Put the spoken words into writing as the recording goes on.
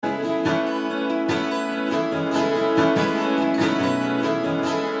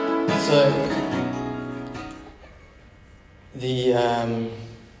The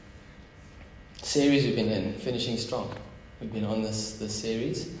series we've been in, Finishing Strong. We've been on this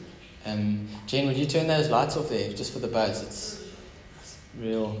series. Jane, would you turn those lights off there, just for the buzz? It's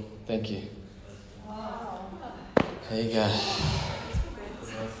real. Thank you. There you go.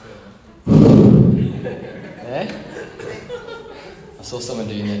 Eh? I saw someone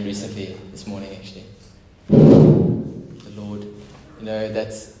doing that recently, this morning actually. The Lord,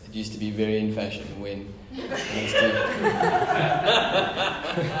 it used to be very in fashion when I used to.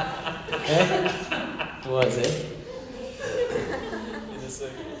 Eh? What was it?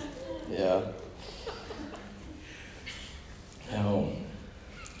 Yeah. Oh.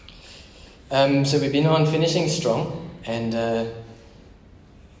 So we've been on Finishing Strong, and I'm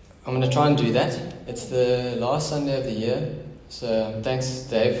going to try and do that. It's the last Sunday of the year, so thanks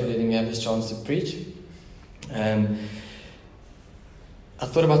Dave for letting me have this chance to preach. I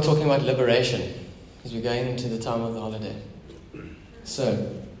thought about talking about liberation, because we're going into the time of the holiday. So,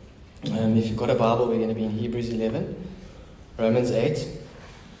 if you've got a Bible, we're going to be in Hebrews 11, Romans 8,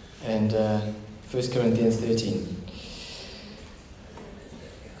 and 1 Corinthians 13.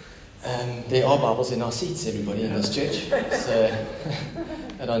 There are Bibles in our seats, everybody, in this church. So,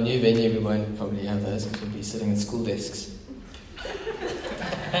 at our new venue, we won't probably have those, because we'll be sitting at school desks.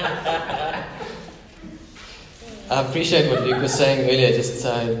 I appreciate what Luke was saying earlier, just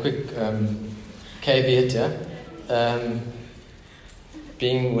a quick caveat here.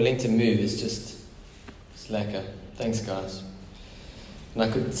 Being willing to move is just slacker. Thanks, guys. And I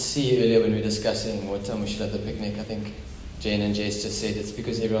could see earlier when we were discussing what time we should have the picnic, I think Jane and Jess just said it's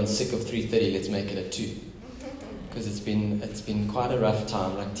because everyone's sick of 3:30, let's make it at 2. Because it's been quite a rough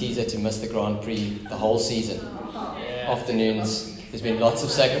time. Like T's had to miss the Grand Prix the whole season. Afternoons, there's been lots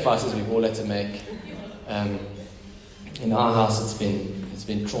of sacrifices we've all had to make. In our house, it's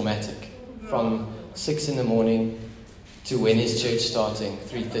been traumatic. From 6 in the morning to when is church starting,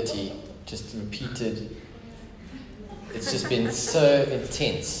 3:30, just repeated. It's just been so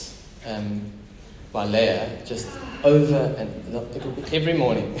intense. By Leia, just over and it'll be every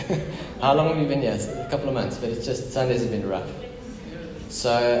morning. How long have you been here? A couple of months, but it's just Sundays have been rough.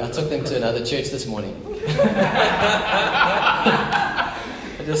 So I took them to another church this morning. I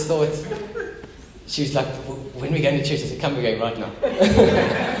just thought. She was like, when we go to church, I said, come, we're going right now.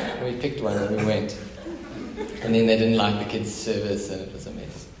 And we picked one and we went. And then they didn't like the kids' service and it was a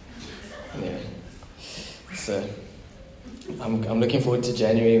mess. Anyway, so I'm looking forward to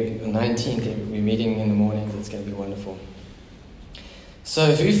January 19th. We're meeting in the morning. It's going to be wonderful.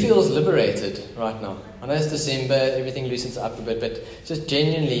 So who feels liberated right now? I know it's December, everything loosens up a bit, but just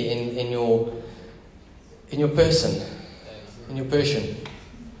genuinely in your person, in your person.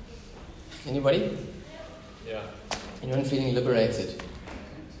 Anybody? Yeah. Anyone feeling liberated?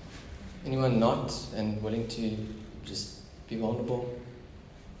 Anyone not and willing to just be vulnerable?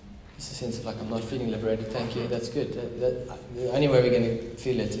 Just a sense of like, I'm not feeling liberated, thank you, that's good. The only way we're going to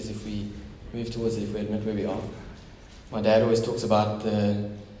feel it is if we move towards it, if we admit where we are. My dad always talks about the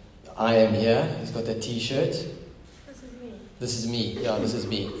I am here. He's got that t-shirt. This is me. This is me. Yeah, this is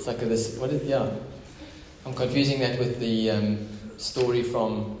me. It's like this, I'm confusing that with the story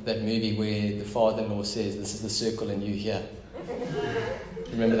from that movie where the father-in-law says, this is the circle and you here.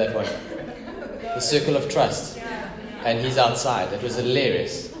 Remember that one? The circle of trust. And he's outside. It was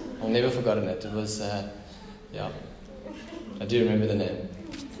hilarious. I've never forgotten it. It was, I do remember the name.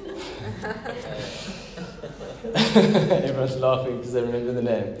 Everyone's laughing because they remember the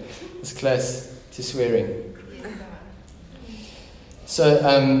name. It's close to swearing. So,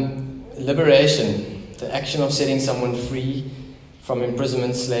 liberation, the action of setting someone free from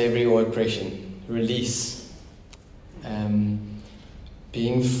imprisonment, slavery, or oppression. Release.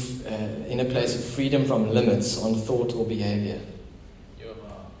 Being in a place of freedom from limits on thought or behavior.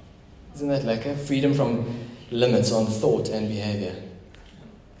 Isn't that lekker? Freedom from limits on thought and behavior.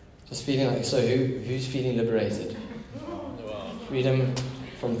 Just feeling like, so who's feeling liberated? Freedom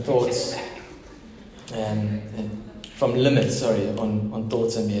from thoughts from limits, on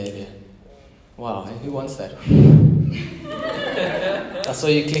thoughts and behavior. Wow, who wants that? I saw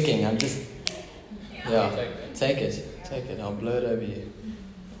you clicking. I'm just, take it. I'll blow it over you.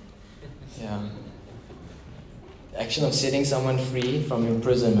 Yeah. The action of setting someone free from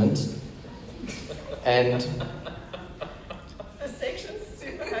imprisonment and The section's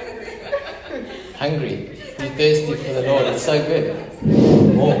super hungry. hungry. Be thirsty for the Lord. It's so good.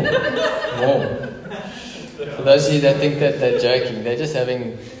 More. For those of you that think that they're joking, they're just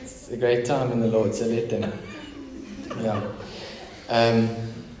having a great time in the Lord, so let them. Yeah.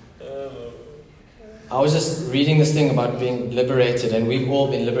 I was just reading this thing about being liberated, and we've all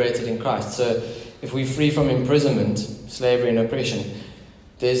been liberated in Christ. So if we're free from imprisonment, slavery and oppression,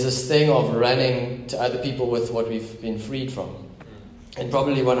 there's this thing of running to other people with what we've been freed from. And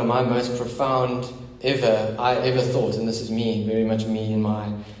probably one of my most profound I ever thought, and this is me, very much me in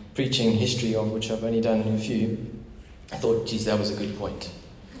my preaching history, of which I've only done a few, I thought, geez, that was a good point.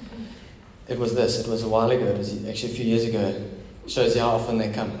 It was this. It was a while ago. It was actually a few years ago. It shows you how often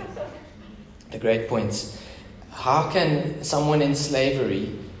they come. The great points. How can someone in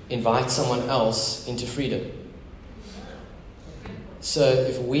slavery invite someone else into freedom? So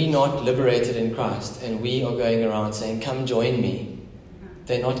if we're not liberated in Christ and we are going around saying, come join me,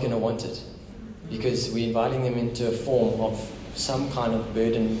 they're not going to want it. Because we're inviting them into a form of some kind of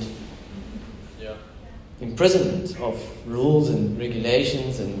burdened imprisonment of rules and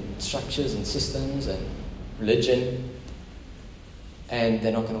regulations and structures and systems and religion, and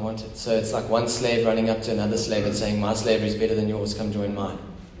they're not going to want it. So it's like one slave running up to another slave and saying, my slavery is better than yours, come join mine.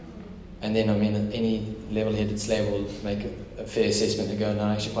 And then, any level-headed slave will make a fair assessment and go, no,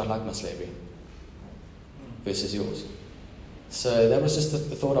 I actually quite like my slavery versus yours. So that was just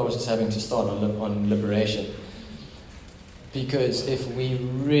the thought I was just having to start on liberation. Because if we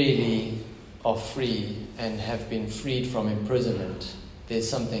really are free and have been freed from imprisonment, there's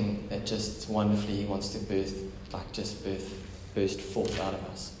something that just wonderfully wants to burst forth out of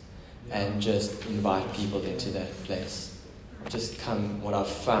us and just invite people into that place. Just come, what I've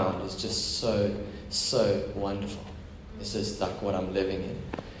found is just so, so wonderful. It's just like what I'm living in.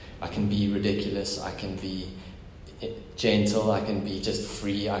 I can be ridiculous, I can be gentle, I can be just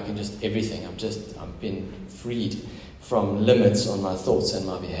free, I can just everything. I've been freed from limits on my thoughts and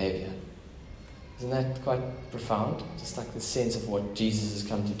my behavior. Isn't that quite profound? Just like the sense of what Jesus has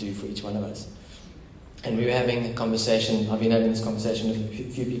come to do for each one of us. And we were having a conversation, I've been having this conversation with a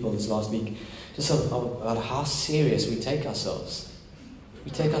few people this last week, just about how serious we take ourselves.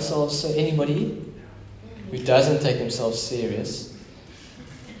 We take ourselves, so anybody who doesn't take themselves serious?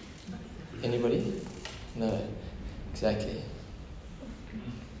 Anybody? No, exactly.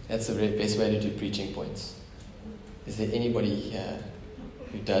 That's the very best way to do preaching points. Is there anybody here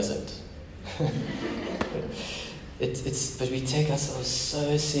who doesn't? But we take ourselves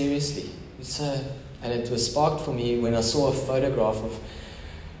so seriously. And it was sparked for me when I saw a photograph of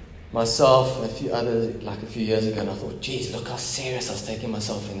myself and a few others like a few years ago, and I thought, geez, look how serious I was taking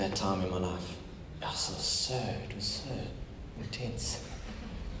myself in that time in my life. It was so intense.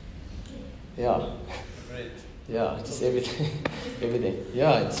 Yeah. Great. Yeah, just everything.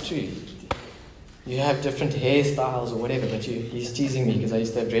 Yeah, it's true. You have different hairstyles or whatever, but he's teasing me because I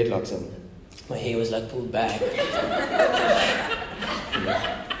used to have dreadlocks and my hair was like pulled back.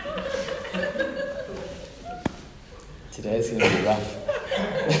 Today's going to be rough.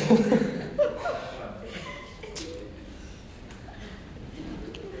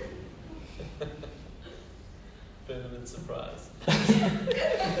 Permanent surprise.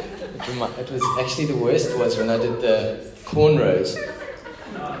 It was actually the worst was when I did the cornrows.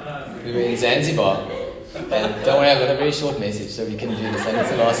 We were in Zanzibar, and don't worry, I've got a very short message, so we can do this, and it's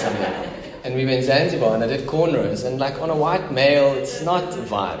the last Sunday. And we were in Zanzibar, and I did cornrows, and like on a white male, it's not a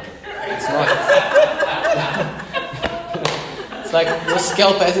vibe. It's not. It's like your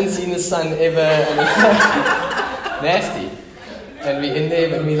scalp hasn't seen the sun ever, and it's like nasty. And we're in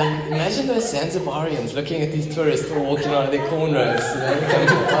there, and we like, imagine those Zanzibarians looking at these tourists all walking around with their cornrows,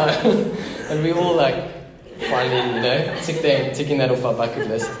 and we all like, finally, ticking that off our bucket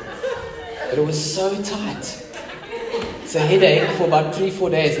list. But it was so tight. It's a headache for about 3-4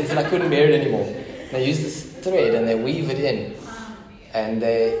 days until I couldn't bear it anymore. They use this thread and they weave it in. And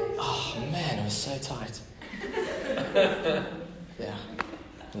it was so tight. Yeah.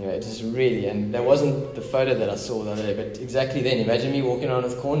 Anyway, it just really, and that wasn't the photo that I saw the other day, but exactly then, imagine me walking around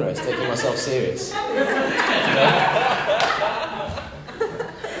with cornrows, taking myself serious.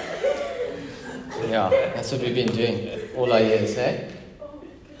 Yeah, that's what we've been doing all our years, eh?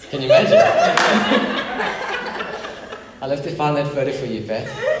 Can you imagine? I'll have to find that photo for you, Pat.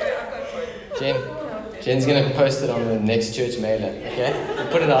 Jen's going to post it on the next church mailer, okay? We'll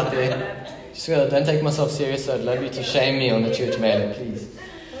put it out there. Just don't take myself serious, so I'd love you to shame me on the church mailer, please.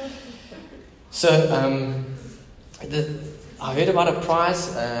 So, I heard about a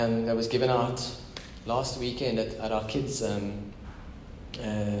prize that was given out last weekend at our kids' end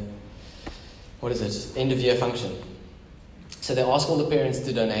of year function. So they asked all the parents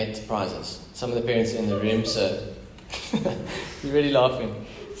to donate prizes. Some of the parents are in the room, so you're really laughing.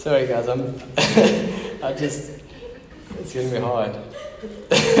 Sorry guys, it's going to be hard.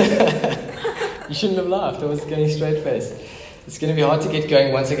 You shouldn't have laughed, I was going straight face. It's going to be hard to get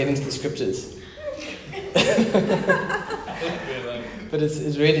going once I get into the scriptures. But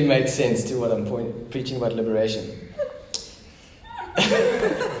it really makes sense to what I'm preaching about liberation.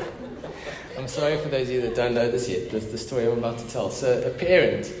 I'm sorry for those of you that don't know this yet, the story I'm about to tell. So a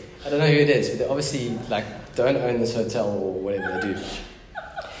parent, I don't know who it is, but they obviously don't own this hotel or whatever they do.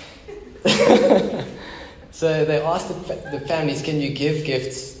 So they asked the families, can you give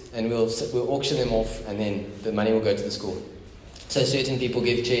gifts and we'll auction them off and then the money will go to the school. So certain people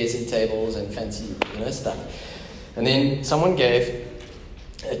give chairs and tables and fancy stuff. And then someone gave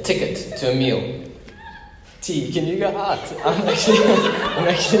a ticket to a meal. T, can you go out? I'm actually.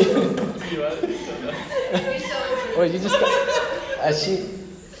 Well, you just got.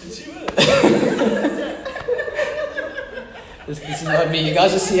 This is not me. You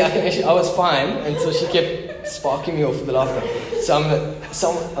guys will see. I was fine until she kept sparking me off with the laughter. So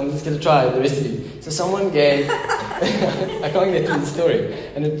I'm just going to try the rest of you. So someone gave. I can't get through the story,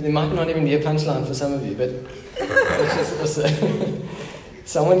 and there might not even be a punchline for some of you, but it's just also.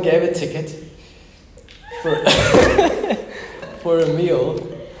 Someone gave a ticket for a meal.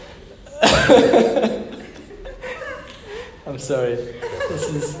 I'm sorry. This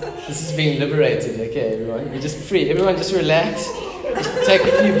is being liberated, okay, everyone? We're just free. Everyone just relax. Just take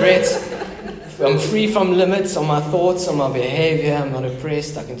a few breaths. I'm free from limits on my thoughts, on my behavior. I'm not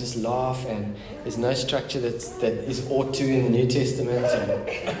oppressed. I can just laugh, and there's no structure that is ought to in the New Testament.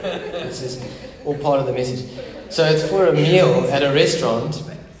 And this is all part of the message. So it's for a meal at a restaurant,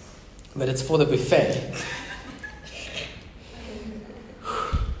 but it's for the buffet.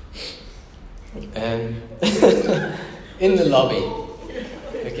 And in the lobby.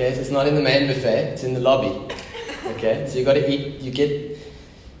 Okay, so it's not in the main buffet, it's in the lobby. Okay, so you got to eat, you get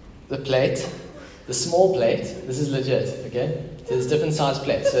the plate, the small plate, this is legit, okay? So there's different size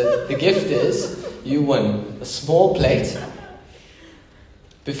plates. So the gift is, you win a small plate,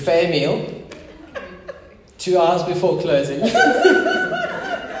 buffet meal, 2 hours before closing,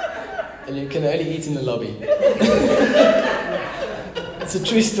 and you can only eat in the lobby. It's a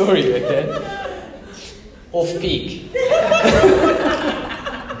true story, okay? Off peak.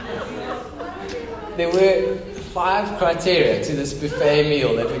 There were 5 criteria to this buffet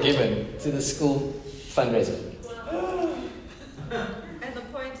meal that were given to the school fundraiser. And the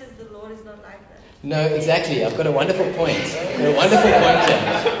point is the Lord is not like that. No, exactly. I've got a wonderful point. Here.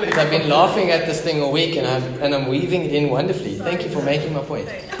 Because I've been laughing at this thing all week and I'm weaving it in wonderfully. Thank you for making my point.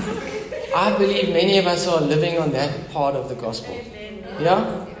 I believe many of us are living on that part of the gospel.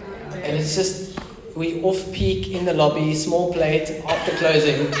 Yeah? And it's just, we off-peak in the lobby, small plate, after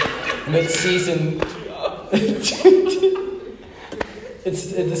closing, mid-season.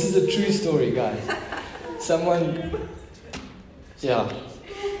 This is a true story, guys. Someone, yeah.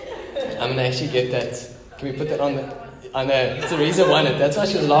 I'm going to actually get that. Can we put that on the... I know, Teresa won it. That's why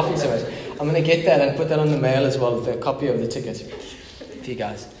she was laughing so much. I'm going to get that and put that on the mail as well, with a copy of the ticket for you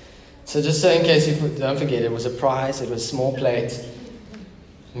guys. So just so in case you don't forget, it was a prize. It was small plate,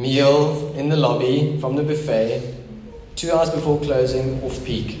 meal in the lobby from the buffet, 2 hours before closing, off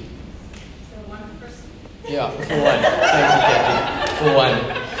peak. So one person? Yeah, for one. Thank you, Kathy. For one.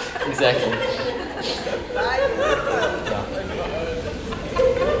 Exactly. Yeah.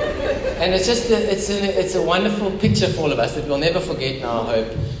 And it's just it's a wonderful picture for all of us that we'll never forget in our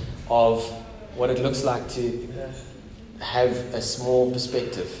hope of what it looks like to have a small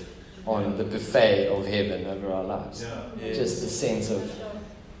perspective on the buffet of heaven over our lives. Yeah. Just a sense of,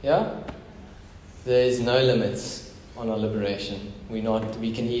 yeah, there is no limits on our liberation. We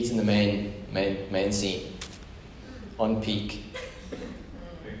can eat in the main scene, on peak.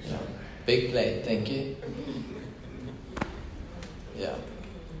 Yeah. Big plate, thank you. Yeah.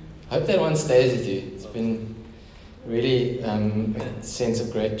 I hope that one stays with you. It's been really a sense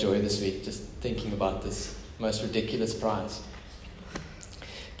of great joy this week, just thinking about this most ridiculous prize.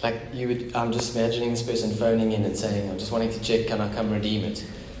 I'm just imagining this person phoning in and saying, I'm just wanting to check, can I come redeem it?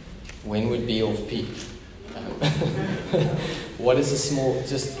 When would be off peak? What is a small,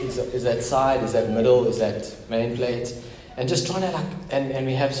 is that side, is that middle, is that main plate? And just trying to and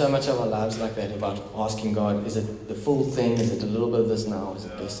we have so much of our lives like that about asking God, is it the full thing? Is it a little bit of this now? Is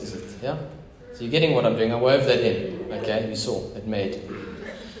it this? Is it, yeah? So you're getting what I'm doing. I wove that in. Okay, you saw, it made.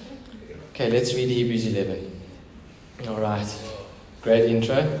 Okay, let's read Hebrews 11. All right. Great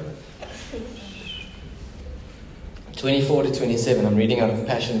intro. 24 to 27, I'm reading out of the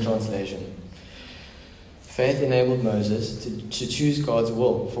Passion Translation. Faith enabled Moses to choose God's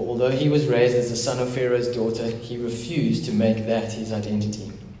will, for although he was raised as the son of Pharaoh's daughter, he refused to make that his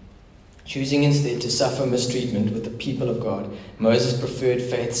identity. Choosing instead to suffer mistreatment with the people of God, Moses preferred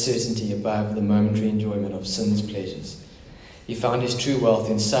faith's certainty above the momentary enjoyment of sin's pleasures. He found his true wealth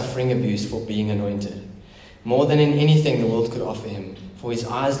in suffering abuse for being anointed. more than in anything the world could offer him. For his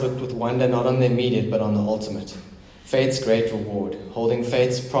eyes looked with wonder not on the immediate, but on the ultimate. Faith's great reward. Holding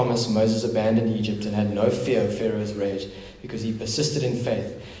faith's promise, Moses abandoned Egypt and had no fear of Pharaoh's rage, because he persisted in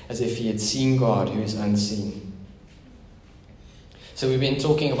faith, as if he had seen God who is unseen. So we've been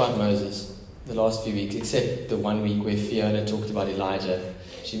talking about Moses the last few weeks, except the 1 week where Fiona talked about Elijah.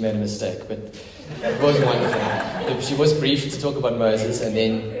 She made a mistake, but it was wonderful. She was brief to talk about Moses, and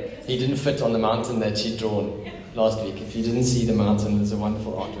then he didn't fit on the mountain that she'd drawn last week. If you didn't see the mountain, it's a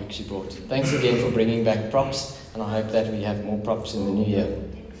wonderful artwork she brought. Thanks again for bringing back props, and I hope that we have more props in the new year.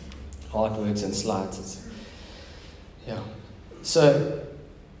 Artworks and slides. So,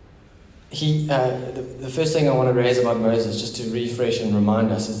 the first thing I want to raise about Moses, just to refresh and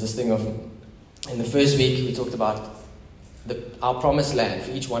remind us, is this thing of, in the first week we talked about our promised land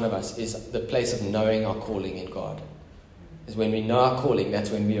for each one of us is the place of knowing our calling in God. Is when we know our calling,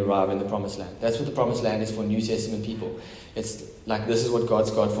 that's when we arrive in the promised land. That's what the promised land is for New Testament people. It's like, this is what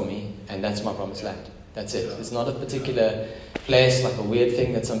God's got for me, and that's my promised land. That's it. It's not a particular place, like a weird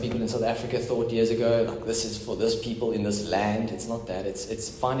thing that some people in South Africa thought years ago, like this is for this people in this land. It's not that. It's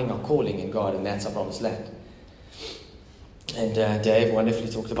finding our calling in God, and that's our promised land. And Dave wonderfully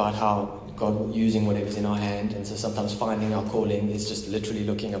talked about how God using whatever's in our hand, and so sometimes finding our calling is just literally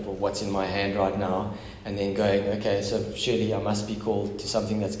looking up at what's in my hand right now, and then going, okay, so surely I must be called to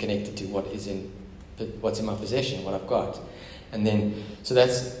something that's connected to what's in my possession, what I've got. And then, so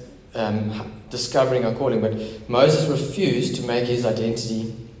that's discovering our calling. But Moses refused to make his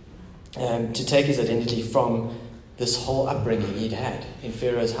identity, to take his identity from this whole upbringing he'd had in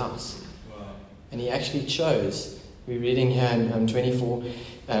Pharaoh's house. Wow. And he actually chose, we're reading here in 24,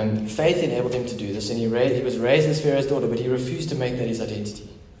 faith enabled him to do this, and he was raised as Pharaoh's daughter, but he refused to make that his identity.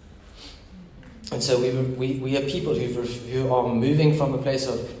 And so we are people who are moving from a place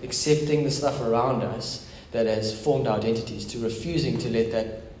of accepting the stuff around us that has formed our identities to refusing to let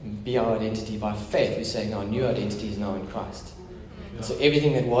that be our identity by faith. We're saying our new identity is now in Christ. And so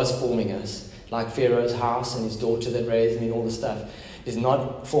everything that was forming us, like Pharaoh's house and his daughter that raised me and all the stuff, is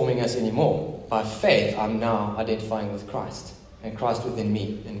not forming us anymore. By faith, I'm now identifying with Christ, and Christ within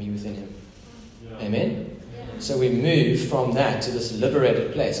me and me within him. Yeah. Amen? Yeah. So we move from that to this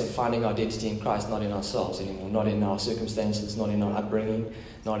liberated place of finding our identity in Christ, not in ourselves anymore, not in our circumstances, not in our upbringing,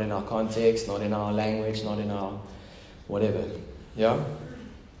 not in our context, not in our language, not in our whatever. Yeah?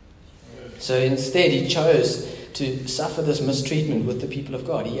 So instead, he chose to suffer this mistreatment with the people of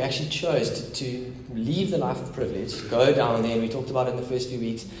God. He actually chose to leave the life of privilege, go down there, and we talked about it in the first few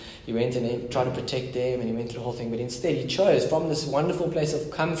weeks. He went and he tried to protect them, and he went through the whole thing, but instead he chose from this wonderful place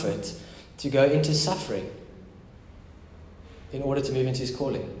of comfort to go into suffering in order to move into his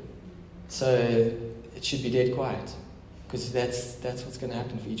calling. So it should be dead quiet, because that's what's going to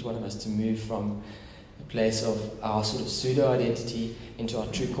happen for each one of us, to move from a place of our sort of pseudo-identity into our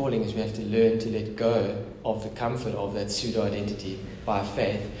true calling, is we have to learn to let go of the comfort of that pseudo-identity by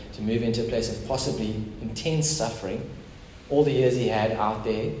faith, to move into a place of possibly intense suffering. All the years he had out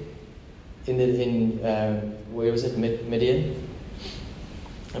there in where was it, Midian?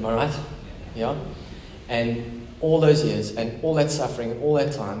 Am I right? Yeah. And all those years and all that suffering and all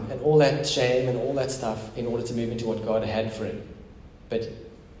that time and all that shame and all that stuff in order to move into what God had for him. But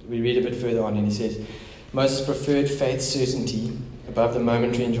we read a bit further on and he says, Moses preferred faith's certainty above the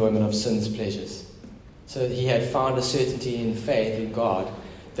momentary enjoyment of sin's pleasures. So he had found a certainty in faith in God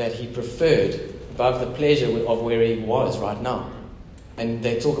that he preferred above the pleasure of where he was right now. And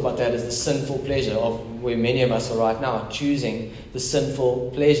they talk about that as the sinful pleasure of where many of us are right now, choosing the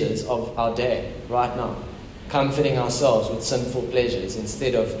sinful pleasures of our day right now, comforting ourselves with sinful pleasures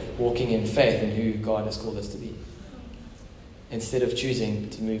instead of walking in faith in who God has called us to be. Instead of choosing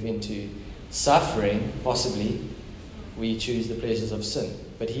to move into suffering, possibly, we choose the pleasures of sin.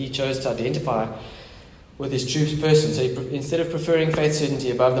 But he chose to identify with his true person. So instead of preferring faith's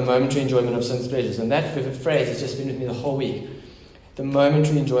certainty above the momentary enjoyment of sin's pleasures, and that phrase has just been with me the whole week, the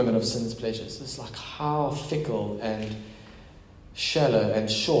momentary enjoyment of sin's pleasures. It's like how fickle and shallow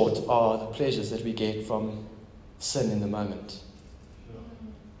and short are the pleasures that we get from sin in the moment.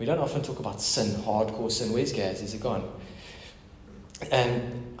 We don't often talk about sin, hardcore sin. Where's Gaz? Is he gone?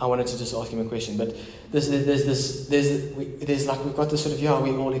 And I wanted to just ask him a question, but there's like we've got this sort of,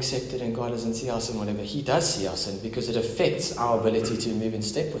 we all accept it and God doesn't see our sin, whatever. He does see our sin because it affects our ability to move in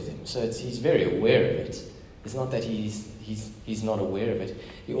step with him. So he's very aware of it. It's not that he's not aware of it.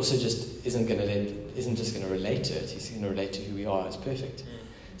 He also just isn't just going to relate to it. He's going to relate to who we are as perfect.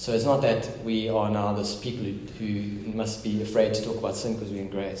 So it's not that we are now this people who must be afraid to talk about sin because we're in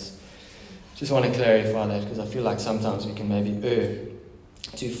grace. Just want to clarify that, because I feel like sometimes we can maybe err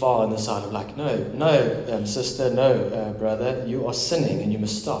too far on the side of like, no, sister, no, brother, you are sinning and you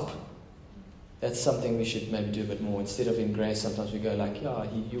must stop. That's something we should maybe do a bit more. Instead of in grace, sometimes we go like, yeah,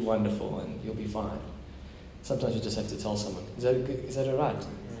 you're wonderful and you'll be fine. Sometimes we just have to tell someone. Is that all right?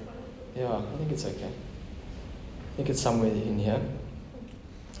 Yeah, I think it's okay. I think it's somewhere in here.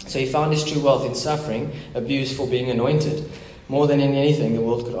 So he found his true wealth in suffering, abuse for being anointed, more than in anything the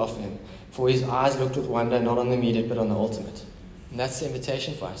world could offer him. For his eyes looked with wonder not on the immediate but on the ultimate. And that's the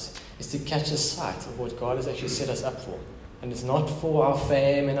invitation for us, is to catch a sight of what God has actually set us up for. And it's not for our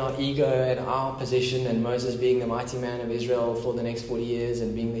fame and our ego and our position and Moses being the mighty man of Israel for the next 40 years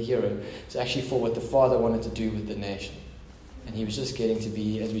and being the hero. It's actually for what the Father wanted to do with the nation. And he was just getting to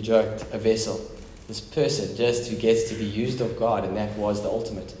be, as we joked, a vessel. This person just who gets to be used of God, and that was the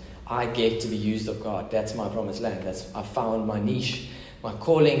ultimate. I get to be used of God. That's my promised land. I found my niche. My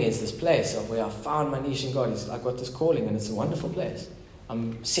calling is this place of where I found my niche in God. I've got this calling, and it's a wonderful place.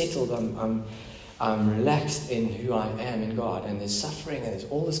 I'm settled. I'm relaxed in who I am in God, and there's suffering and there's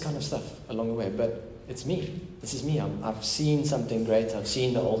all this kind of stuff along the way, but it's me. This is me. I've seen something great. I've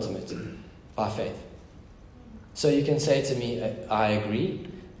seen the ultimate by faith. So you can say to me, I agree,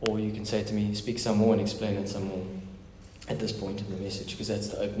 or you can say to me, speak some more and explain it some more at this point in the message, because that's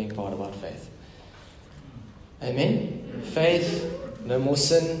the opening part about faith. Amen? Faith, no more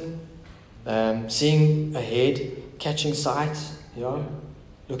sin, seeing ahead, catching sight,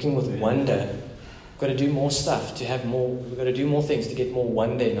 looking with wonder. We've got to do more stuff to have more. We've got to do more things to get more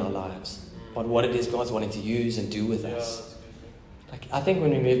wonder in our lives about what it is God's wanting to use and do with us. Like, I think when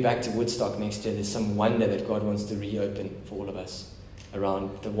we move back to Woodstock next year, there's some wonder that God wants to reopen for all of us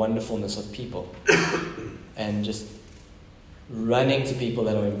around the wonderfulness of people and just running to people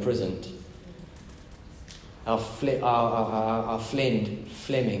that are imprisoned. Our friend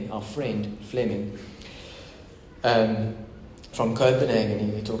Fleming, from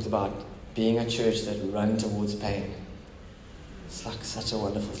Copenhagen, he talked about being a church that run towards pain. It's like such a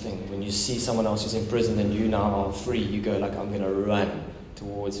wonderful thing. When you see someone else who's in prison and you now are free, you go like, I'm going to run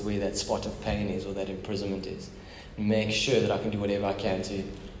towards where that spot of pain is or that imprisonment is. And make sure that I can do whatever I can to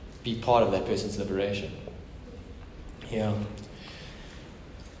be part of that person's liberation. Yeah.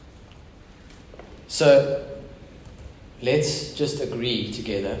 So, let's just agree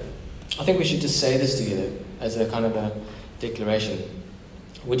together. I think we should just say this together as a kind of a declaration.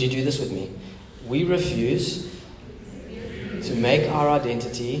 Would you do this with me? We refuse to make our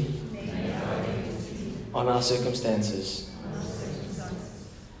identity on our circumstances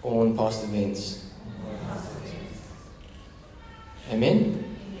or on past events.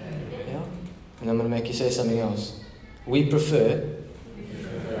 Amen? Yeah? And I'm going to make you say something else. We prefer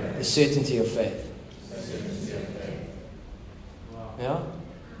the certainty of faith. Yeah?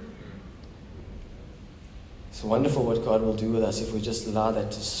 It's wonderful what God will do with us if we just allow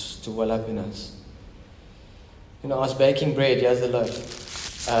that to well up in us. I was baking bread. Here's the loaf.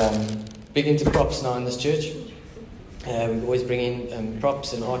 Big into props now in this church. We always bring in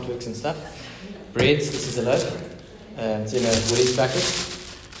props and artworks and stuff. Breads. This is a loaf. It's in a Woolies packet.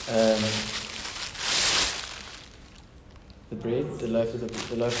 The bread, the loaf of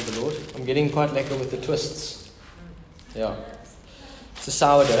the Lord. I'm getting quite lekker with the twists. Yeah. It's a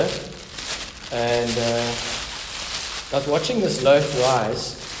sourdough. And I was watching this loaf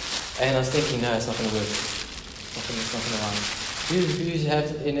rise, and I was thinking, no, it's not going to work. It's not going to rise. Who's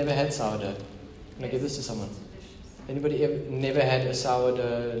never had sourdough? Can I give this to someone? Anybody ever never had a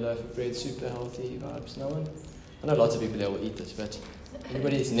sourdough loaf of bread? Super healthy vibes? No one? I know lots of people that will eat this, but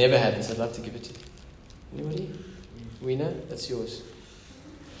anybody who's never had this, I'd love to give it to you. Anybody? Weena, that's yours.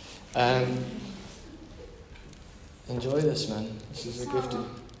 Enjoy this, man. This is a gift.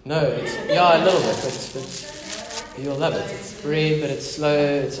 No, it's a little bit, but you'll love it. It's bread, but it's slow.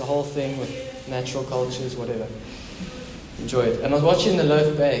 It's a whole thing with natural cultures, whatever. Enjoy it. And I was watching the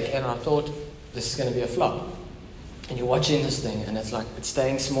loaf bake, and I thought, this is going to be a flop. And you're watching this thing, and it's like, it's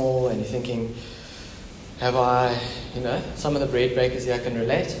staying small, and you're thinking, have I, some of the bread bakers here can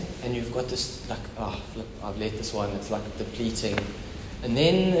relate, and you've got this, like, oh, flip, I've let this one, it's like depleting. And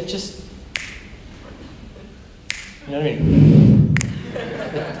then it just, you know what I mean?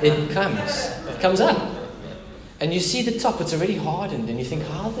 It comes up. And you see the top, it's already hardened, and you think,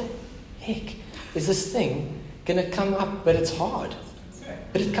 how the heck is this thing going to come up? But it's hard.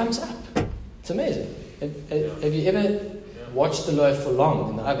 But it comes up. It's amazing. Have you ever watched the loaf for long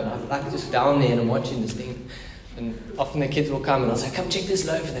in the oven? I'm like just down there and I'm watching this thing. And often the kids will come and I'll say, come check this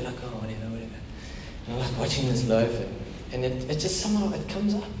loaf. And they're like, oh, whatever. And I'm like watching this loaf. And it just somehow, it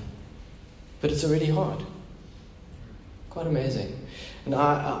comes up. But it's already hard. Quite amazing. And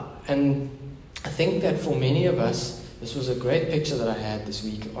I think that for many of us, This was a great picture that I had this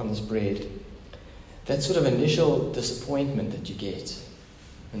week on this bread. That sort of initial disappointment that you get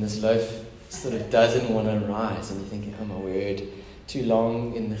when this loaf sort of doesn't want to rise, and you're thinking, oh my word, too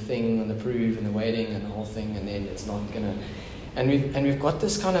long in the thing and the prove and the waiting and the whole thing, and then it's not gonna. And we've got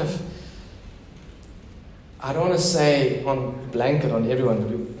this kind of, I don't want to say on blanket on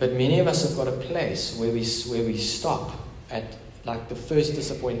everyone, but many of us have got a place where we stop at like the first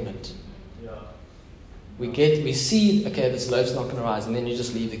disappointment. Yeah. We see, okay, this loaf's not going to rise, and then you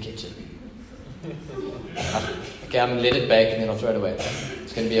just leave the kitchen. Okay, I'm going to let it bake and then I'll throw it away.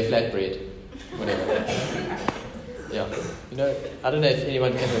 It's going to be a flatbread, whatever. Yeah, I don't know if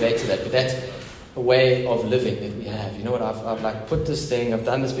anyone can relate to that, but that's a way of living that we have. You know what? I've like put this thing, I've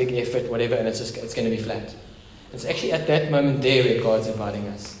done this big effort, whatever, and it's going to be flat. It's actually at that moment there where God's inviting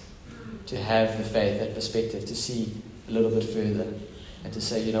us to have the faith, that perspective, to see a little bit further, and to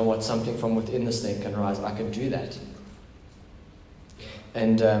say, you know what, something from within this thing can rise. I can do that.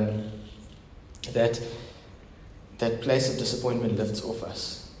 And that place of disappointment lifts off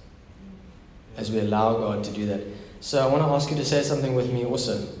us as we allow God to do that. So I want to ask you to say something with me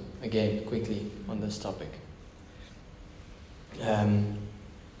also, again, quickly, on this topic.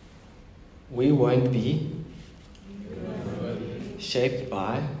 We won't be shaped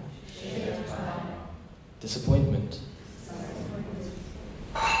by disappointment.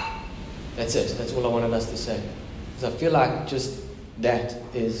 That's it. That's all I wanted us to say. Because I feel like just that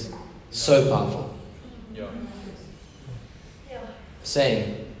is so powerful. Yeah.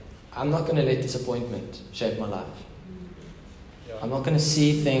 Saying, I'm not going to let disappointment shape my life. Yeah. I'm not going to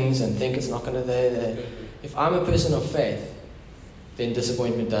see things and think it's not going to. If I'm a person of faith, then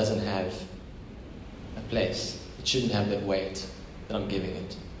disappointment doesn't have a place. It shouldn't have that weight that I'm giving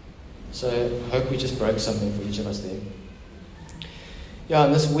it. So I hope we just broke something for each of us there. Yeah,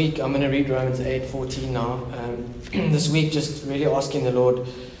 and this week I'm going to read Romans 8:14 now. This week just really asking the Lord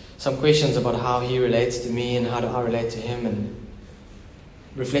some questions about how He relates to me and how do I relate to Him, and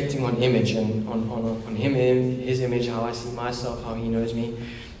reflecting on image and on Him, His image, how I see myself, how He knows me,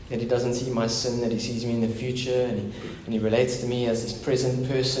 that He doesn't see my sin, that He sees me in the future, and He relates to me as this present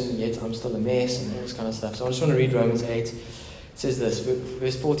person, yet I'm still a mess, and all this kind of stuff. So I just want to read Romans 8. It says this,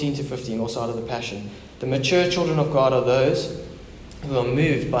 verse 14 to 15, also out of the Passion. The mature children of God are those who are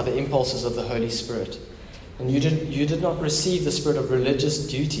moved by the impulses of the Holy Spirit. And you did not receive the spirit of religious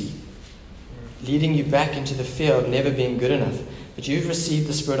duty, leading you back into the fear of never being good enough, but you've received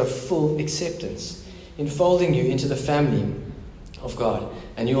the spirit of full acceptance, enfolding you into the family of God,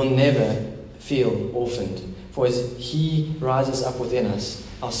 and you will never feel orphaned. For as He rises up within us,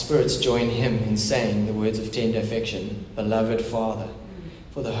 our spirits join Him in saying the words of tender affection, Beloved Father.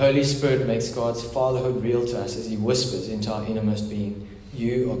 For the Holy Spirit makes God's fatherhood real to us as He whispers into our innermost being,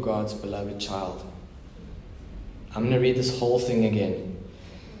 You are God's beloved child. I'm going to read this whole thing again.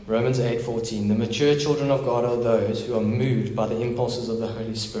 Romans 8:14. The mature children of God are those who are moved by the impulses of the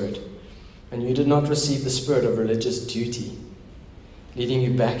Holy Spirit. And you did not receive the spirit of religious duty, leading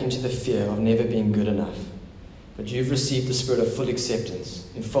you back into the fear of never being good enough. But you've received the spirit of full acceptance,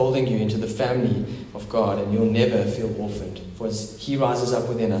 enfolding you into the family of God, and you'll never feel orphaned. For as He rises up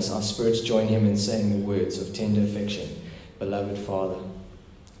within us, our spirits join Him in saying the words of tender affection, Beloved Father.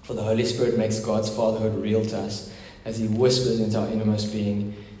 For the Holy Spirit makes God's fatherhood real to us as He whispers into our innermost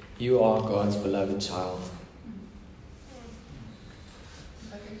being, You are God's beloved child.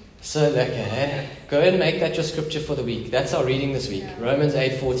 So, okay, go and make that your scripture for the week. That's our reading this week. Romans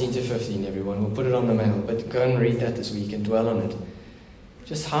 8:14 to 15, everyone. We'll put it on the mail, but go and read that this week and dwell on it.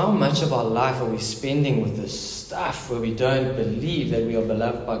 Just how much of our life are we spending with this stuff where we don't believe that we are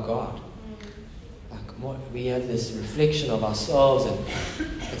beloved by God? Like, we have this reflection of ourselves, and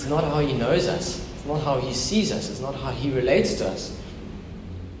it's not how He knows us. It's not how He sees us. It's not how He relates to us.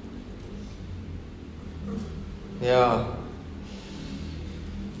 Yeah.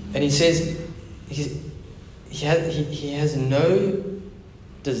 And He says he has no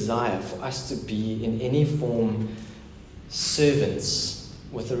desire for us to be in any form servants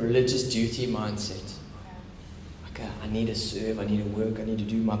with a religious duty mindset. Like, I need to serve, I need to work, I need to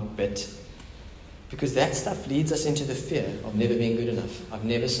do my bit. Because that stuff leads us into the fear of never being good enough. I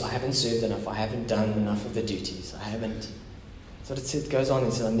haven't served enough, I haven't done enough of the duties, I haven't. So it goes on,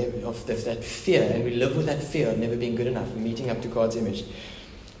 it's of that fear, and we live with that fear of never being good enough, meeting up to God's image.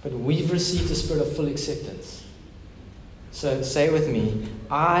 But we've received the spirit of full acceptance. So say with me,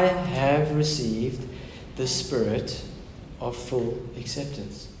 I have received the spirit of full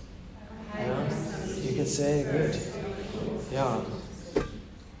acceptance. Yeah? You can say good. Yeah.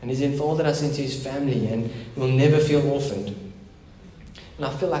 And He's enfolded us into His family, and we'll never feel orphaned. And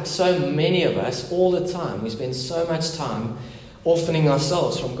I feel like so many of us, all the time, we spend so much time orphaning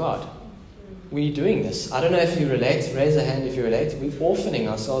ourselves from God. We're doing this. I don't know if you relate. Raise a hand if you relate. We're orphaning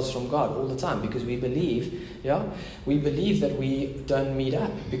ourselves from God all the time because we believe, we believe that we don't meet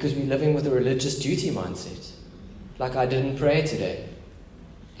up because we're living with a religious duty mindset. Like, I didn't pray today.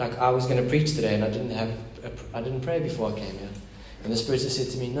 Like, I was going to preach today and I didn't pray before I came here. And the Spirit has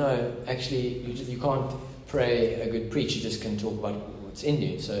said to me, no, actually, you can't pray a good preach. You just can talk about what's in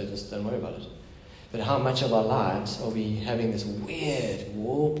you. So just don't worry about it. But how much of our lives are we having this weird,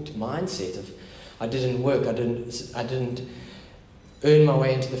 warped mindset of, I didn't work, I didn't earn my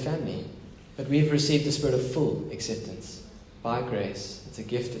way into the family. But we've received the spirit of full acceptance by grace. It's a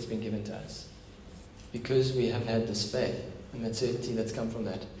gift that's been given to us because we have had this faith and that certainty that's come from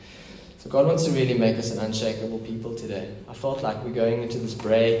that. So God wants to really make us an unshakable people today. I felt like we're going into this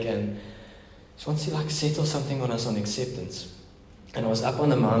break and He wants to settle something on us on acceptance. And I was up on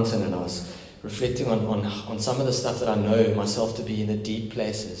the mountain and I was reflecting on some of the stuff that I know myself to be in the deep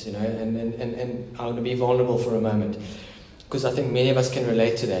places, and I want to be vulnerable for a moment because I think many of us can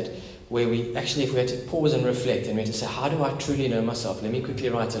relate to that, where we actually, if we had to pause and reflect and we had to say, how do I truly know myself? Let me quickly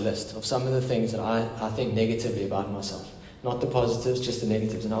write a list of some of the things that I think negatively about myself. Not the positives, just the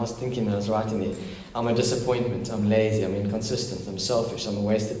negatives. And I was thinking when I was writing there, I'm a disappointment, I'm lazy, I'm inconsistent, I'm selfish, I'm a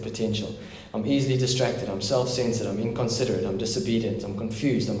wasted potential, I'm easily distracted, I'm self-centered, I'm inconsiderate, I'm disobedient, I'm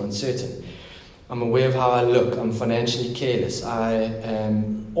confused, I'm uncertain. I'm aware of how I look. I'm financially careless. I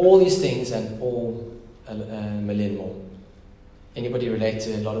am all these things and a million more. Anybody relate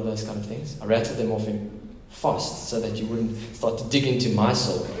to a lot of those kind of things? I rattled them off in fast so that you wouldn't start to dig into my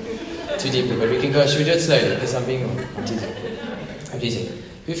soul too deeply. But we can go. Should we do it slowly? Because I'm teasing.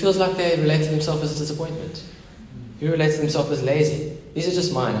 Who feels like they relate to themselves as a disappointment? Who relates to themselves as lazy? These are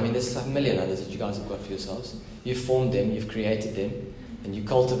just mine. I mean, there's a million others that you guys have got for yourselves. You've formed them. You've created them. And you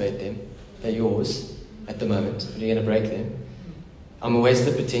cultivate them. They're yours at the moment, but you're going to break them. I'm a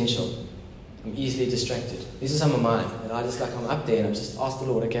wasted potential. I'm easily distracted. These are some of mine. And I'm up there and I'm just asked the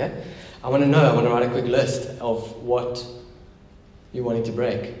Lord, okay, I want to know, I want to write a quick list of what you're wanting to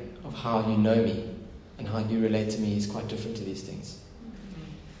break, of how you know me and how you relate to me is quite different to these things.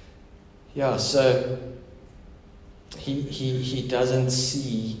 Yeah, so he doesn't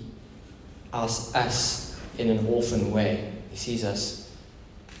see us in an orphan way. He sees us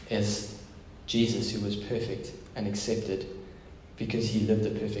as Jesus, who was perfect and accepted because he lived a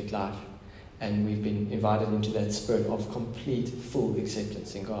perfect life. And we've been invited into that spirit of complete, full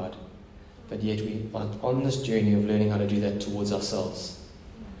acceptance in God. But yet we are on this journey of learning how to do that towards ourselves.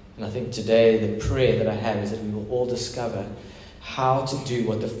 And I think today the prayer that I have is that we will all discover how to do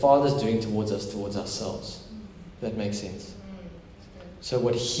what the Father's doing towards us, towards ourselves. If that makes sense. So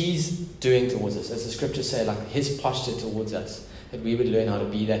what he's doing towards us, as the scriptures say, like his posture towards us, that we would learn how to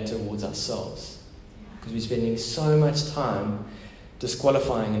be that towards ourselves. Because we're spending so much time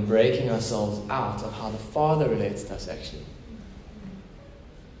disqualifying and breaking ourselves out of how the Father relates to us actually.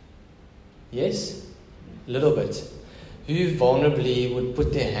 Yes? A little bit. Who vulnerably would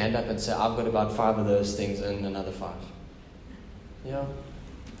put their hand up and say, I've got about 5 of those things and another 5? Yeah.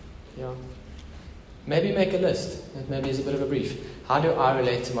 Maybe make a list. It maybe is a bit of a brief. How do I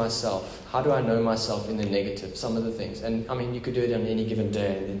relate to myself? How do I know myself in the negative? Some of the things. And I mean, you could do it on any given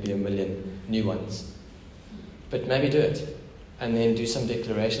day and there'd be a million new ones. But maybe do it. And then do some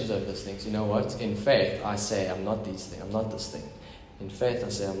declarations over those things. You know what? In faith, I say I'm not these things. I'm not this thing. In faith, I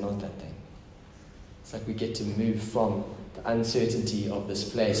say I'm not that thing. It's like we get to move from the uncertainty of this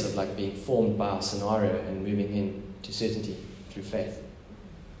place of like being formed by our scenario and moving into certainty through faith.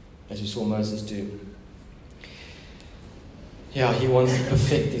 As we saw Moses do. Yeah, he wants to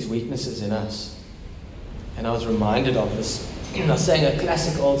perfect these weaknesses in us. And I was reminded of this. I sang a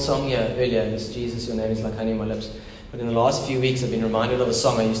classic old song here earlier. It's Jesus, your name is like honey in my lips. But in the last few weeks, I've been reminded of a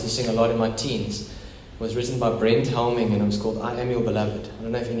song I used to sing a lot in my teens. It was written by Brent Helming, and it was called I Am Your Beloved. I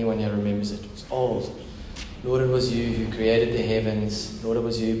don't know if anyone here remembers it. It was old. Lord, it was you who created the heavens. Lord, it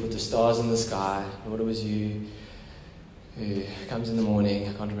was you who put the stars in the sky. Lord, it was you who comes in the morning.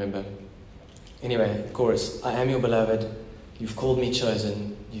 I can't remember. Anyway, chorus. I am your beloved. You've called me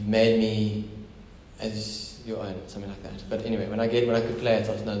chosen. You've made me as your own. Something like that. But anyway, when I could play it,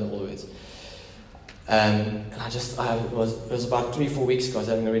 I was knowing all the words. And it was about 3-4 weeks ago. I was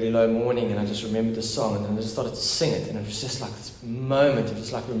having a really low morning, and I just remembered the song, and I just started to sing it, and it was just like this moment of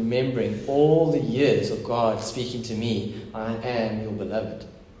just like remembering all the years of God speaking to me. I am your beloved.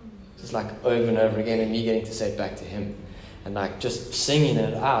 Just like over and over again, and me getting to say it back to him, and like just singing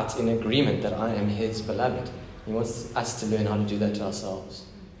it out in agreement that I am his beloved. He wants us to learn how to do that to ourselves.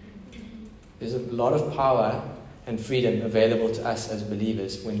 There's a lot of power and freedom available to us as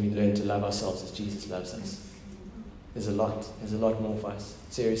believers when we learn to love ourselves as Jesus loves us. There's a lot more for us,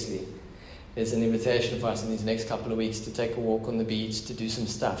 seriously. There's an invitation for us in these next couple of weeks to take a walk on the beach, to do some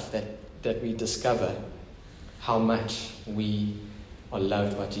stuff that we discover how much we are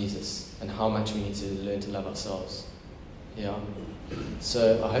loved by Jesus and how much we need to learn to love ourselves. Yeah.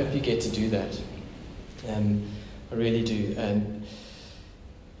 So I hope you get to do that. I really do. And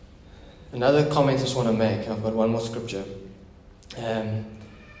another comment I just want to make, I've got one more scripture.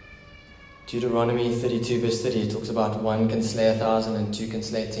 Deuteronomy 32 verse 30, it talks about 1 can slay 1,000 and 2 can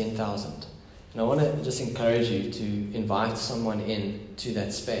slay 10,000. And I want to just encourage you to invite someone in to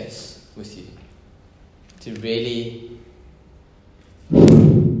that space with you. To really,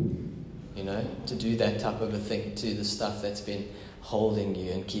 to do that type of a thing, to the stuff that's been holding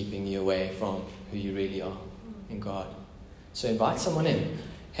you and keeping you away from who you really are in God. So invite someone in.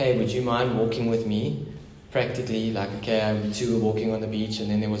 Hey, would you mind walking with me? Practically, two were walking on the beach and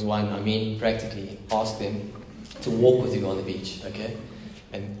then there was one. Practically, ask them to walk with you on the beach, okay?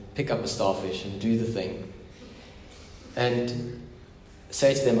 And pick up a starfish and do the thing. And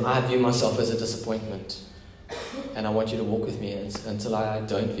say to them, I view myself as a disappointment. And I want you to walk with me until I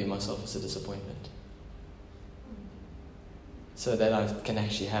don't view myself as a disappointment. So that I can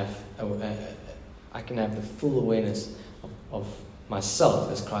actually have the full awareness of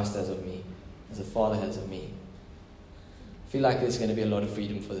myself as Christ has of me, as the Father has of me. I feel like there's going to be a lot of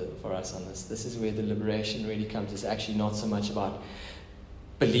freedom for us on this. This is where the liberation really comes. It's actually not so much about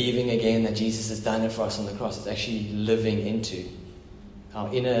believing again that Jesus has done it for us on the cross. It's actually living into our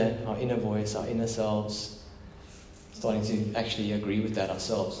inner voice, our inner selves, starting to actually agree with that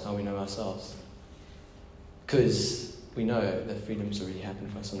ourselves, how we know ourselves. Because we know that freedom's already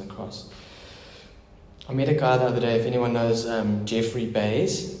happened for us on the cross. I met a guy the other day, if anyone knows Jeffrey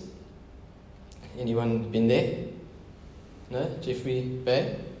Bays. Anyone been there? No? Jeffrey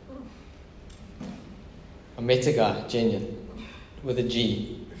Bay? I met a guy, genuine, with a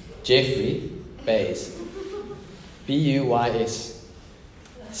G. Jeffrey Bays. B-U-Y-S.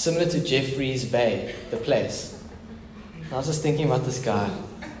 Similar to Jeffrey's Bay, the place. I was just thinking about this guy.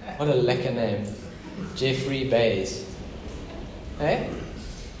 What a lekker name. Jeffrey Bays. Hey?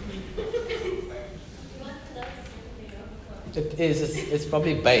 It is. It's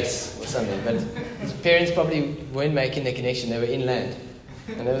probably base or something. But his parents probably weren't making the connection. They were inland.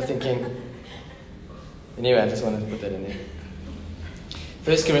 And they were thinking... Anyway, I just wanted to put that in there.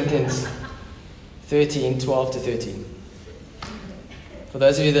 1 Corinthians 13, 12 to 13. For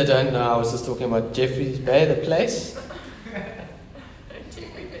those of you that don't know, I was just talking about Jeffrey's Bay, the place.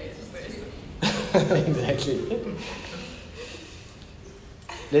 Exactly.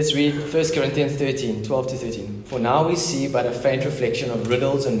 Let's read 1 Corinthians 13, 12 to 13. For now we see but a faint reflection of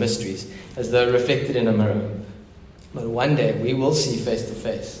riddles and mysteries, as though reflected in a mirror. But one day we will see face to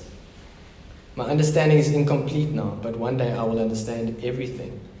face. My understanding is incomplete now, but one day I will understand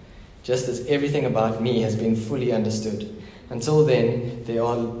everything, just as everything about me has been fully understood. Until then, there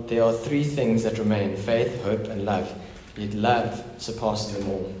are three things that remain: faith, hope, and love. Yet love surpasses them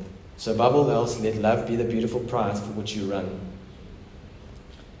all. So above all else, let love be the beautiful prize for which you run.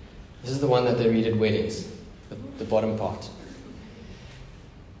 This is the one that they read at weddings, the bottom part.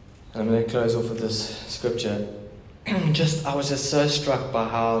 And I'm going to close off with this scripture. I was just so struck by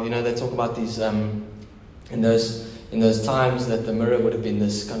how, they talk about these, in those times that the mirror would have been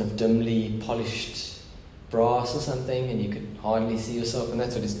this kind of dimly polished brass or something, and you could hardly see yourself, and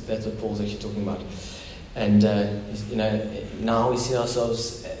that's what Paul's actually talking about. And now we see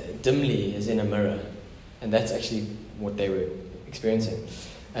ourselves dimly as in a mirror, and that's actually what they were experiencing.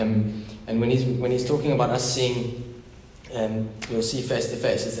 And when he's talking about us seeing, we'll see face to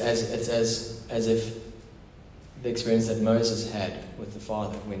face. It's as if the experience that Moses had with the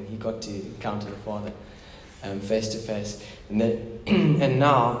Father when he got to encounter the Father face to face. And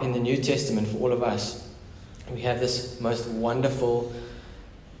now in the New Testament, for all of us, we have this most wonderful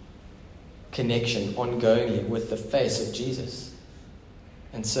connection ongoingly with the face of Jesus.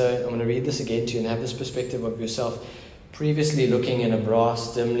 And so I'm going to read this again to you and have this perspective of yourself previously looking in a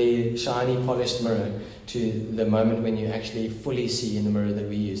brass, dimly, shiny, polished mirror to the moment when you actually fully see in the mirror that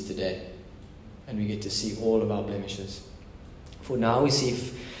we use today. And we get to see all of our blemishes. For now we see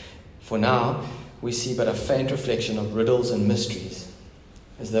but a faint reflection of riddles and mysteries,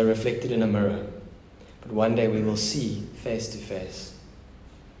 as though reflected in a mirror. But one day we will see face to face.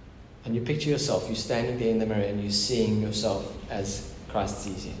 And you picture yourself, you standing there in the mirror and you seeing yourself as Christ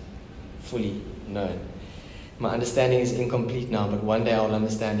sees you, fully known. My understanding is incomplete now, but one day I will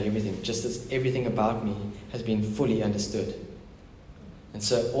understand everything, just as everything about me has been fully understood. And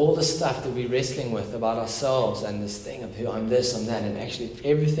so all the stuff that we're wrestling with about ourselves and this thing of who I'm this, I'm that, and actually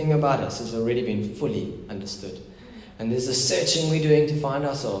everything about us has already been fully understood. And there's a searching we're doing to find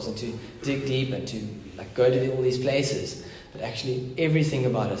ourselves and to dig deep and to go to all these places. But actually everything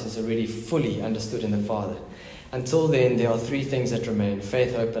about us is already fully understood in the Father. Until then, there are three things that remain: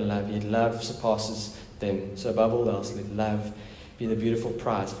 faith, hope, and love. Yet love surpasses them. So above all else, let love be the beautiful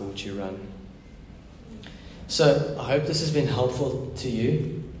prize for which you run. So I hope this has been helpful to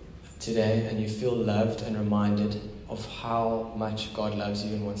you today, and you feel loved and reminded of how much God loves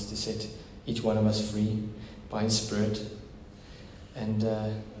you and wants to set each one of us free by His Spirit. And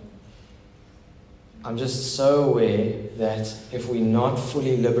I'm just so aware that if we're not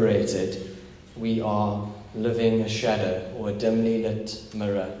fully liberated, we are living a shadow or a dimly lit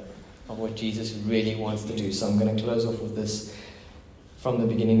mirror of what Jesus really wants to do. So I'm going to close off with this from the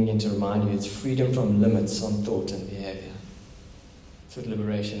beginning again to remind you: it's freedom from limits on thought and behavior. That's what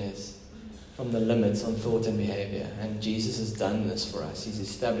liberation is. From the limits on thought and behavior. And Jesus has done this for us. He's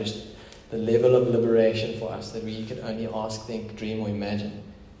established the level of liberation for us that we could only ask, think, dream, or imagine.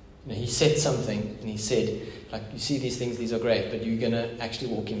 He set something and He said, you see these things, these are great, but you're going to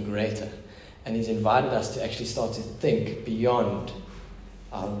actually walk in greater. And He's invited us to actually start to think beyond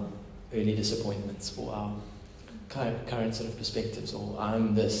our early disappointments or our current sort of perspectives, or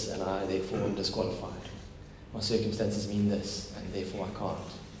I'm this and I therefore am disqualified. My circumstances mean this and therefore I can't.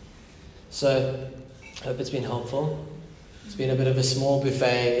 So I hope it's been helpful. It's been a bit of a small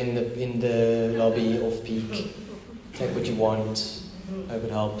buffet in the lobby off peak. Take what you want. Hope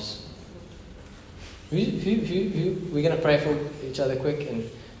it helps. Who we're going to pray for each other quick, and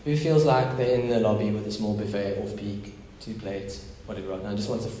who feels like they're in the lobby with a small buffet off peak, 2 plates, whatever right now, just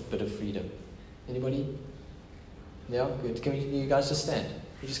wants a bit of freedom? Anybody? Yeah, good. Can you guys just stand?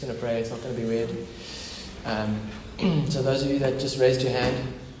 We're just going to pray. It's not going to be weird. So those of you that just raised your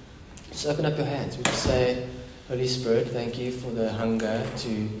hand, just open up your hands. We just say, Holy Spirit, thank you for the hunger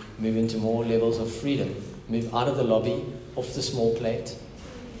to move into more levels of freedom. Move out of the lobby, off the small plate,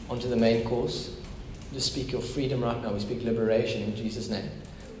 onto the main course. Just speak your freedom right now. We speak liberation in Jesus' name.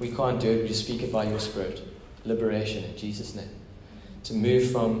 We can't do it. We just speak it by your Spirit. Liberation in Jesus' name. To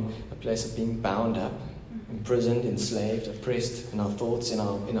move from a place of being bound up, imprisoned, enslaved, oppressed in our thoughts, in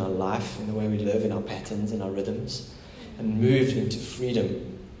our life, in the way we live, in our patterns, in our rhythms, and moved into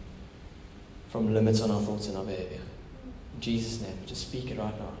freedom from limits on our thoughts and our behavior. In Jesus' name, just speak it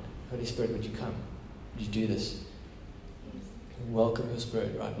right now. Holy Spirit, would you come? Would you do this? We welcome your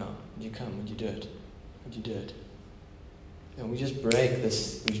Spirit right now. Would you come? Would you do it? Would you do it? And we just break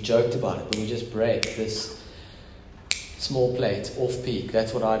this. We've joked about it, but we just break this small plate off peak.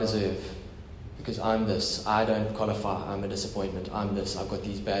 That's what I deserve. Because I'm this. I don't qualify. I'm a disappointment. I'm this. I've got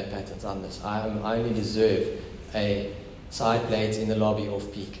these bad patterns. I'm this. I only deserve a side plate in the lobby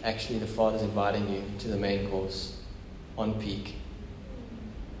off peak. Actually, the Father's inviting you to the main course on peak.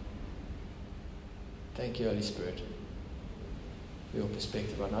 Thank you, Holy Spirit, for your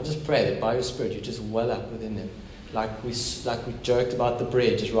perspective right now. I just pray that by your Spirit you just well up within them. Like we joked about the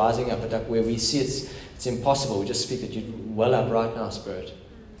bread just rising up, but where we see it's impossible, we just speak that you well up right now, Spirit.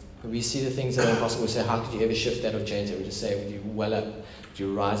 When we see the things that are impossible, we say, how could you ever shift that or change it? We just say, would you well up, would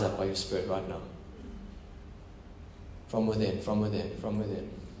you rise up by your Spirit right now? From within, from within, from within.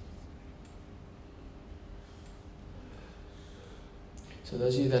 So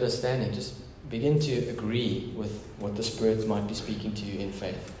those of you that are standing, just begin to agree with what the Spirit might be speaking to you in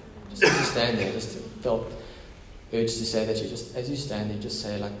faith. Just as you stand there, just felt urge to say that you just, as you stand there, just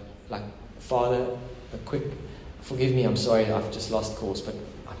say like Father, a quick, forgive me, I'm sorry, I've just lost course, but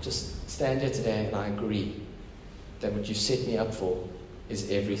I just stand here today and I agree that what you set me up for is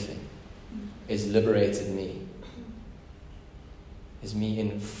everything, is liberated me, is me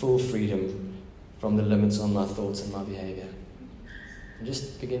in full freedom from the limits on my thoughts and my behavior. And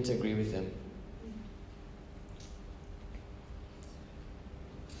just begin to agree with them.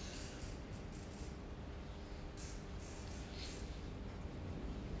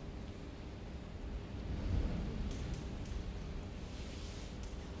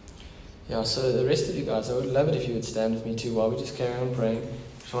 Yeah, so the rest of you guys, I would love it if you would stand with me too while we just carry on praying.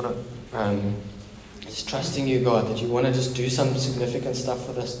 Just want to, just trusting you, God, that you want to just do some significant stuff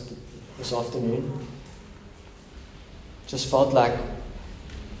for us this afternoon. Just felt like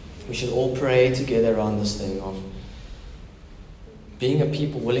we should all pray together around this thing of being a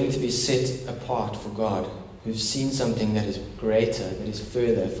people willing to be set apart for God, who've seen something that is greater, that is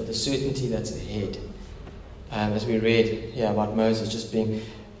further, for the certainty that's ahead. As we read here about Moses just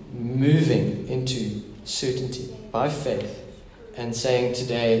moving into certainty by faith and saying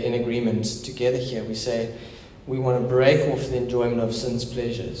today in agreement together here, we say We want to break off the enjoyment of sin's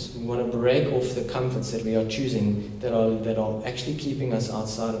pleasures. We want to break off the comforts that we are choosing that are actually keeping us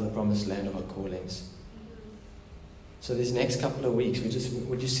outside of the promised land of our callings. So these next couple of weeks,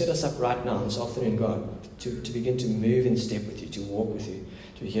 would you set us up right now, this afternoon, God, to begin to move in step with you, to walk with you,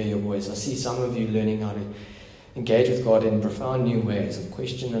 to hear your voice. I see some of you learning how to engage with God in profound new ways of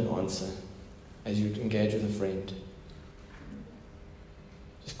question and answer as you engage with a friend.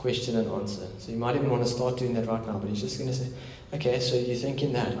 Just question and answer. So you might even want to start doing that right now, but he's just going to say, okay, so you're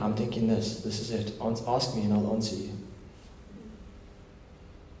thinking that, I'm thinking this is it. Ask me and I'll answer you.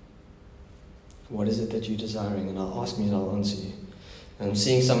 What is it that you're desiring? And I'll ask me and I'll answer you. And I'm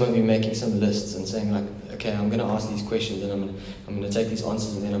seeing some of you making some lists and saying like, okay, I'm going to ask these questions and I'm going to take these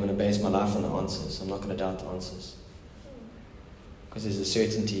answers and then I'm going to base my life on the answers. I'm not going to doubt the answers. Because there's a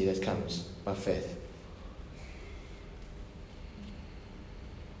certainty that comes by faith.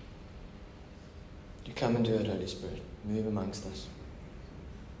 You come and do it, Holy Spirit. Move amongst us.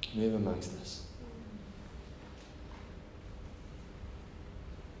 Move amongst us.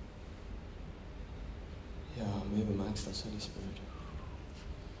 Yeah, move amongst us, Holy Spirit.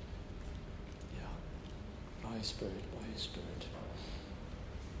 Yeah. By your Spirit, by your Spirit.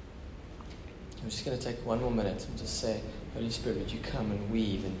 I'm just going to take one more minute and just say, Holy Spirit, would you come and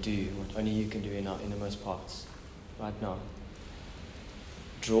weave and do what only you can do in our innermost parts right now.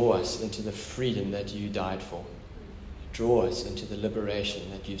 Draw us into the freedom that you died for. Draw us into the liberation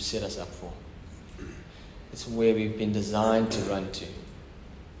that you've set us up for. It's where we've been designed to run to.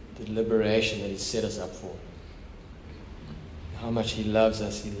 The liberation that He set us up for. How much He loves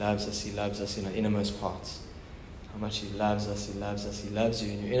us, He loves us, He loves us in our innermost parts. How much He loves us, He loves us, He loves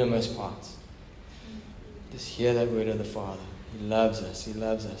you in your innermost parts. Just hear that word of the Father. He loves us, He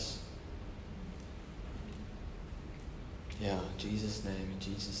loves us. Yeah, in Jesus' name, in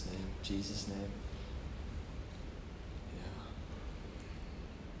Jesus' name, in Jesus' name. Yeah.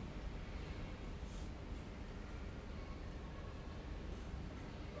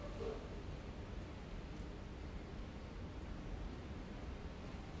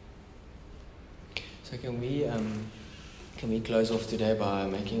 So can we close off today by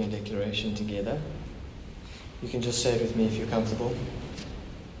making a declaration together? You can just say it with me if you're comfortable.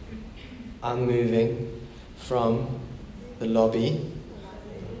 I'm moving from the lobby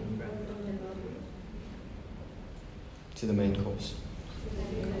to the main course.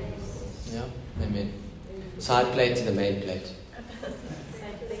 Yeah? Amen. Side plate to the main plate.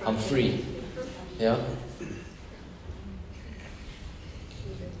 I'm free. Yeah?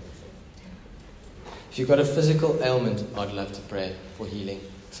 If you've got a physical ailment, I'd love to pray for healing.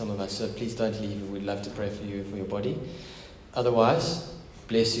 Some of us, so please don't leave. We'd love to pray for you, for your body. Otherwise,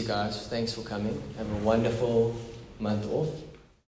 bless you guys. Thanks for coming. Have a wonderful month off.